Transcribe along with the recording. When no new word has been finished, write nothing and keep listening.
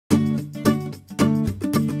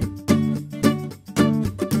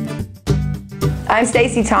I'm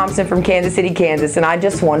Stacy Thompson from Kansas City, Kansas, and I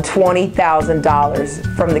just won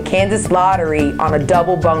 $20,000 from the Kansas Lottery on a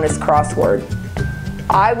double bonus crossword.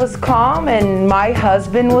 I was calm and my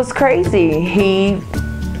husband was crazy. He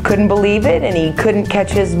couldn't believe it and he couldn't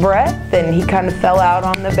catch his breath and he kind of fell out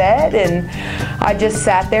on the bed, and I just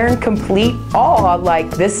sat there in complete awe,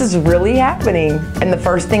 like, this is really happening. And the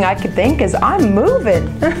first thing I could think is, I'm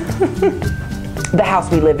moving. The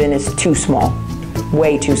house we live in is too small.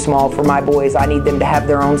 Way too small for my boys. I need them to have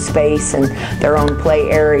their own space and their own play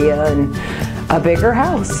area and a bigger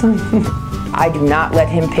house. I do not let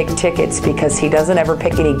him pick tickets because he doesn't ever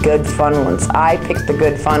pick any good fun ones. I pick the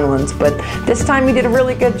good fun ones, but this time he did a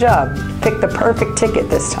really good job. Picked the perfect ticket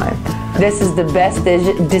this time. This is the best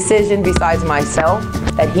decision besides myself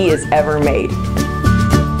that he has ever made.